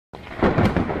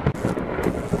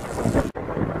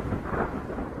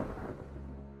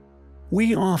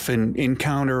We often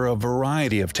encounter a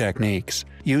variety of techniques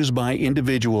used by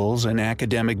individuals and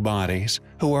academic bodies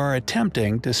who are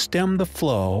attempting to stem the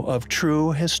flow of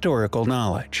true historical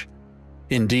knowledge.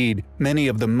 Indeed, many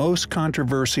of the most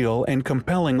controversial and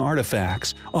compelling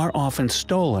artifacts are often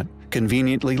stolen,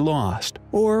 conveniently lost,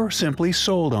 or simply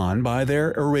sold on by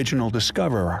their original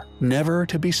discoverer, never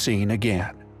to be seen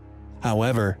again.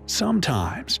 However,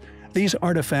 sometimes these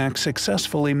artifacts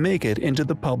successfully make it into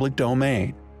the public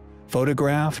domain,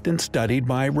 photographed and studied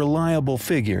by reliable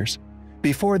figures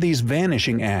before these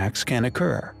vanishing acts can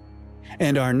occur.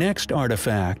 And our next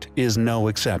artifact is no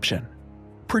exception.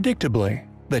 Predictably,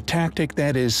 the tactic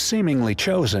that is seemingly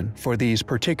chosen for these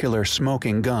particular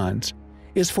smoking guns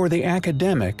is for the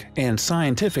academic and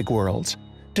scientific worlds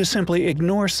to simply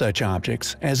ignore such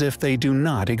objects as if they do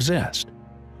not exist,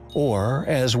 or,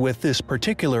 as with this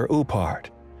particular UPART,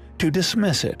 to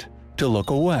dismiss it, to look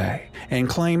away, and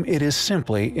claim it is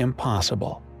simply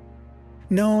impossible.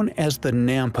 Known as the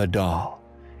Nampa doll,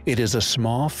 it is a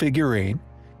small figurine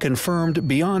confirmed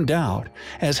beyond doubt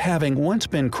as having once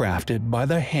been crafted by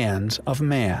the hands of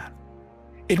man.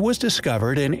 It was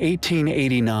discovered in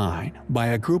 1889 by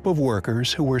a group of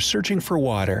workers who were searching for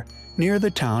water near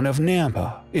the town of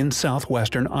Nampa in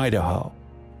southwestern Idaho.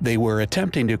 They were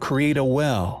attempting to create a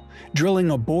well,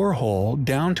 drilling a borehole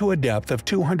down to a depth of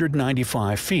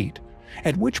 295 feet,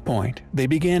 at which point they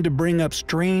began to bring up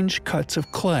strange cuts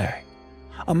of clay.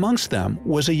 Amongst them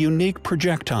was a unique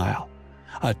projectile,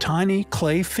 a tiny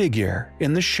clay figure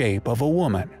in the shape of a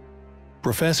woman.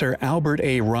 Professor Albert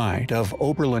A. Wright of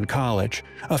Oberlin College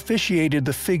officiated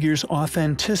the figure's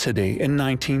authenticity in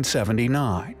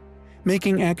 1979,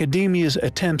 making academia's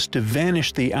attempts to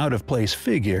vanish the out-of-place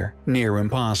figure near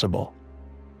impossible.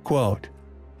 Quote,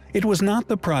 "It was not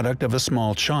the product of a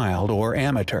small child or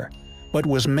amateur, but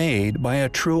was made by a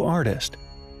true artist.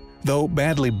 Though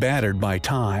badly battered by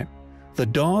time, the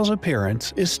doll's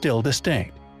appearance is still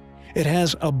distinct. It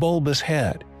has a bulbous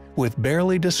head, with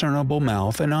barely discernible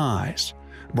mouth and eyes,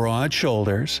 broad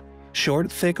shoulders,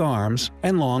 short thick arms,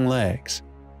 and long legs.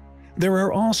 There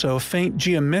are also faint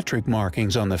geometric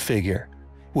markings on the figure,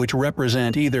 which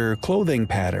represent either clothing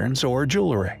patterns or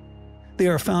jewelry. They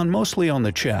are found mostly on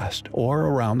the chest or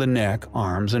around the neck,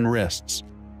 arms, and wrists.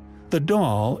 The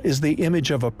doll is the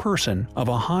image of a person of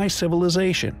a high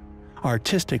civilization,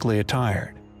 artistically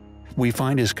attired. We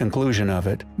find his conclusion of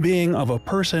it being of a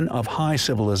person of high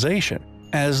civilization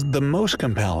as the most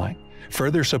compelling,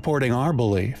 further supporting our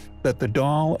belief that the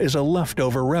doll is a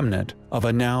leftover remnant of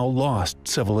a now lost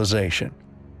civilization.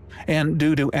 And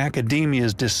due to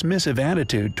academia's dismissive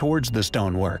attitude towards the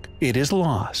stonework, it is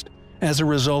lost as a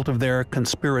result of their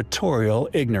conspiratorial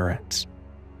ignorance.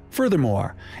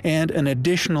 Furthermore, and an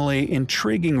additionally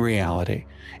intriguing reality,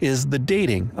 is the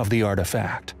dating of the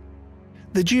artifact.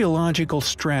 The geological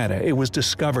strata it was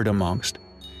discovered amongst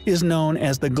is known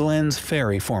as the Glens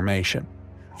Ferry Formation,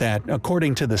 that,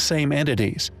 according to the same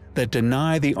entities that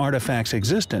deny the artifact's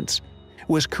existence,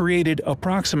 was created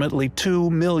approximately 2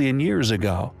 million years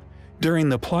ago during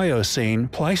the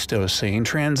Pliocene-Pleistocene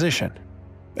transition.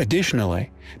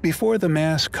 Additionally, before the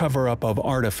mass cover-up of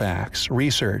artifacts,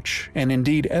 research, and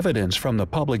indeed evidence from the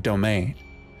public domain,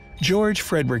 George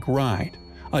Frederick Wright,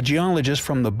 a geologist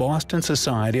from the Boston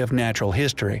Society of Natural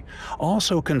History,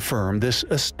 also confirmed this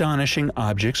astonishing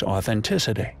object's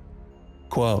authenticity.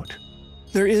 Quote,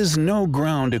 "There is no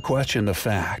ground to question the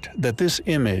fact that this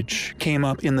image came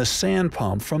up in the sand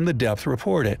pump from the depth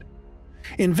reported.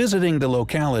 In visiting the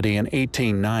locality in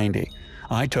 1890,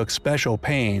 I took special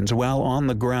pains while on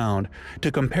the ground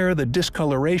to compare the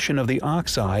discoloration of the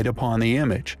oxide upon the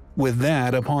image with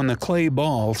that upon the clay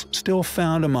balls still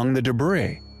found among the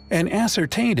debris, and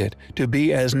ascertained it to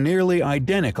be as nearly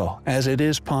identical as it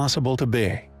is possible to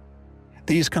be.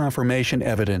 These confirmation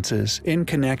evidences, in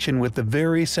connection with the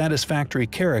very satisfactory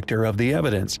character of the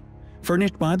evidence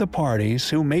furnished by the parties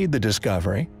who made the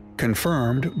discovery,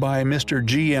 confirmed by Mr.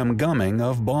 G.M. Gumming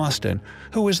of Boston,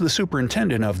 who was the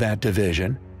superintendent of that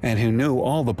division and who knew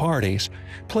all the parties,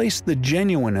 placed the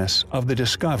genuineness of the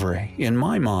discovery, in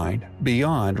my mind,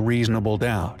 beyond reasonable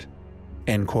doubt."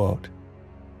 End quote.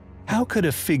 How could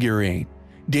a figurine,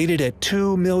 dated at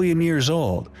 2 million years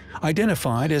old,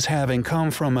 identified as having come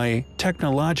from a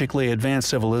technologically advanced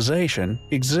civilization,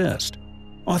 exist?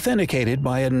 Authenticated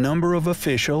by a number of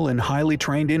official and highly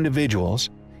trained individuals,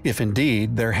 if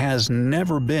indeed there has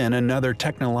never been another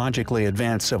technologically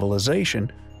advanced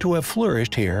civilization to have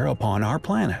flourished here upon our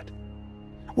planet.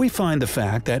 We find the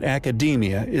fact that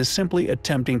academia is simply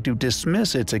attempting to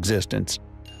dismiss its existence,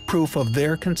 proof of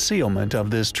their concealment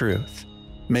of this truth,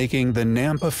 making the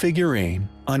Nampa figurine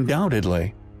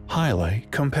undoubtedly highly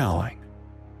compelling.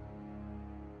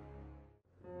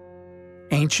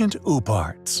 Ancient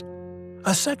Uparts.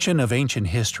 A section of ancient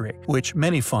history which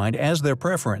many find as their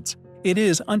preference. It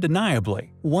is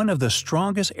undeniably one of the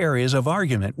strongest areas of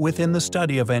argument within the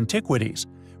study of antiquities,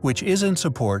 which is in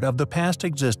support of the past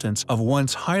existence of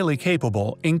once highly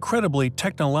capable, incredibly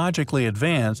technologically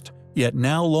advanced, yet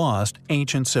now lost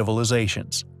ancient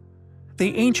civilizations.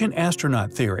 The ancient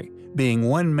astronaut theory being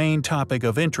one main topic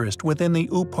of interest within the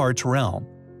Uparts realm.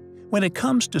 When it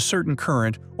comes to certain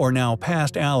current or now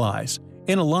past allies,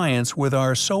 in alliance with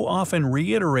our so often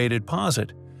reiterated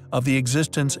posit of the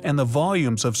existence and the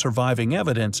volumes of surviving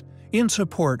evidence in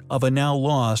support of a now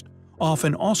lost,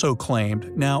 often also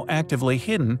claimed, now actively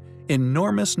hidden,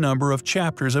 enormous number of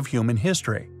chapters of human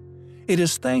history. It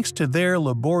is thanks to their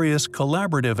laborious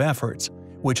collaborative efforts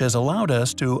which has allowed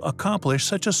us to accomplish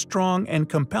such a strong and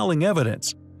compelling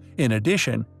evidence. In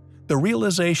addition, the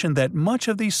realization that much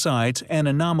of these sites and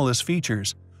anomalous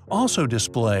features also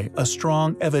display a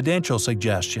strong evidential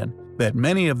suggestion that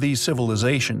many of these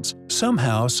civilizations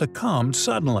somehow succumbed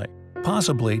suddenly,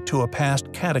 possibly to a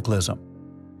past cataclysm.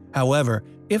 However,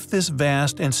 if this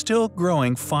vast and still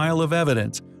growing file of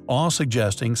evidence, all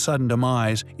suggesting sudden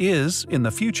demise, is, in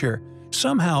the future,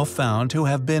 somehow found to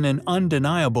have been an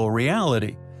undeniable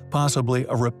reality, possibly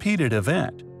a repeated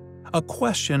event, a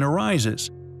question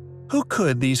arises: who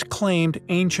could these claimed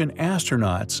ancient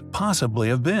astronauts possibly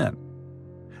have been?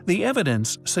 The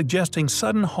evidence suggesting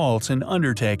sudden halts in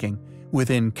undertaking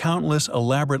within countless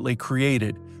elaborately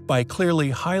created, by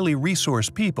clearly highly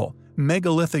resourced people,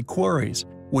 megalithic quarries,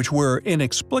 which were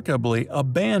inexplicably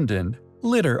abandoned,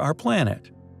 litter our planet.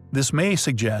 This may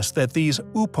suggest that these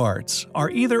Uparts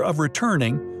are either of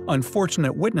returning,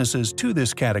 unfortunate witnesses to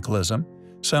this cataclysm,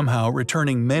 somehow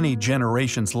returning many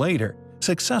generations later,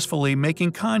 successfully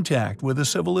making contact with a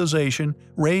civilization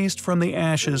raised from the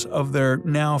ashes of their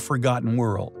now forgotten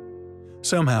world.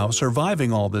 Somehow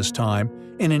surviving all this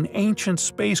time in an ancient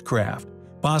spacecraft,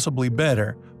 possibly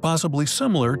better, possibly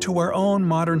similar to our own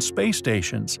modern space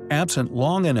stations, absent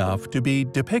long enough to be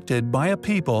depicted by a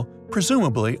people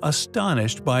presumably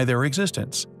astonished by their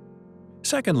existence.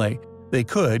 Secondly, they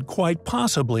could quite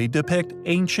possibly depict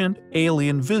ancient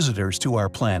alien visitors to our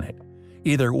planet,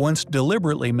 either once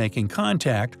deliberately making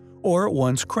contact or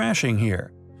once crashing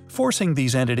here, forcing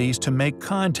these entities to make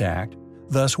contact,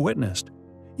 thus witnessed.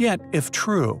 Yet, if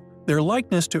true, their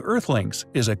likeness to Earthlings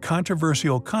is a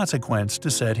controversial consequence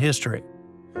to said history.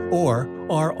 Or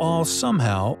are all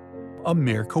somehow a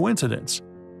mere coincidence?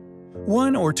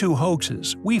 One or two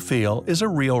hoaxes, we feel, is a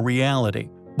real reality,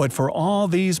 but for all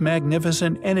these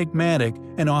magnificent, enigmatic,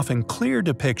 and often clear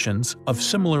depictions of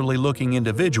similarly looking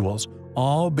individuals,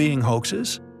 all being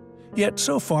hoaxes? Yet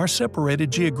so far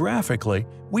separated geographically,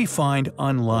 we find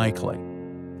unlikely.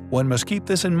 One must keep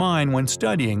this in mind when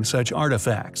studying such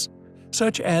artifacts,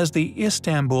 such as the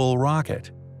Istanbul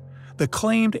rocket, the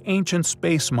claimed ancient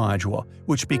space module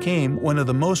which became one of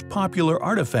the most popular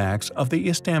artifacts of the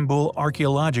Istanbul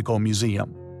Archaeological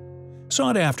Museum.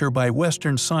 Sought after by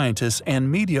Western scientists and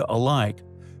media alike,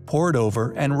 pored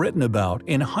over and written about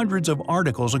in hundreds of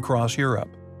articles across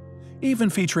Europe, even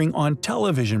featuring on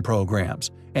television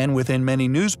programs and within many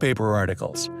newspaper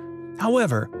articles.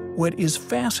 However, what is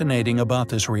fascinating about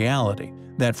this reality,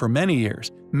 that for many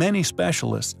years, many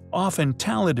specialists, often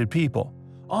talented people,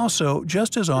 also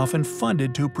just as often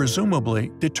funded to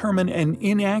presumably determine an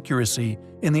inaccuracy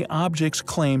in the object's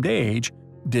claimed age,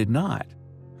 did not.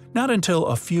 Not until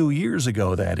a few years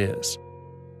ago, that is.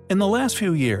 In the last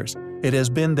few years, it has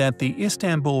been that the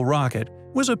Istanbul rocket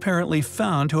was apparently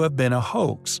found to have been a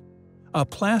hoax, a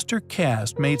plaster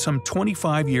cast made some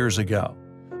 25 years ago.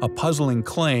 A puzzling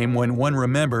claim when one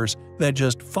remembers that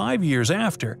just 5 years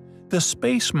after, the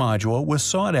space module was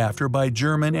sought after by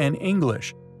German and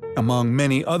English, among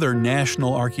many other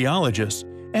national archaeologists,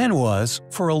 and was,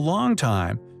 for a long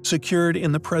time, secured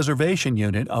in the preservation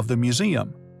unit of the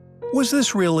museum. Was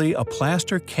this really a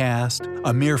plaster cast,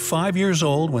 a mere 5 years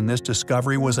old when this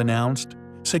discovery was announced,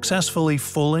 successfully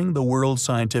fooling the world's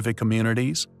scientific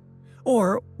communities?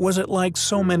 Or was it like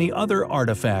so many other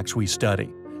artifacts we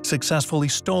study, successfully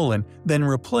stolen, then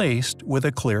replaced with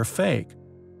a clear fake?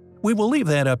 We will leave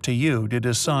that up to you to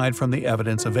decide from the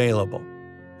evidence available.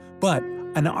 But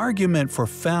an argument for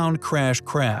found crash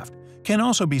craft can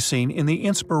also be seen in the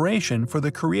inspiration for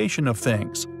the creation of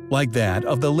things, like that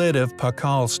of the lid of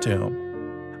Pakal's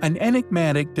tomb. An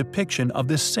enigmatic depiction of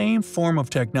this same form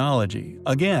of technology,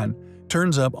 again,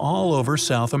 turns up all over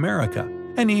South America,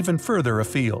 and even further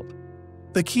afield.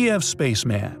 The Kiev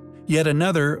spaceman, yet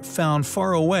another found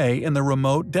far away in the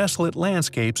remote, desolate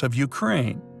landscapes of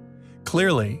Ukraine.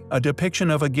 Clearly, a depiction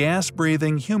of a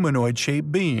gas-breathing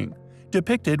humanoid-shaped being,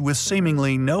 depicted with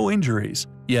seemingly no injuries,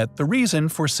 yet the reason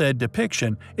for said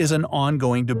depiction is an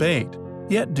ongoing debate,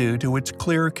 yet due to its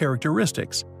clear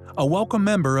characteristics, a welcome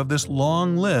member of this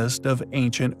long list of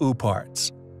ancient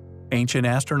OOParts. Ancient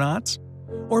astronauts?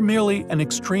 Or merely an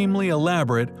extremely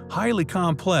elaborate, highly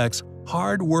complex,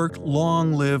 hard-worked,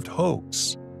 long-lived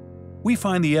hoax? We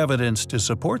find the evidence to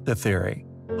support the theory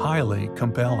highly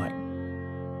compelling.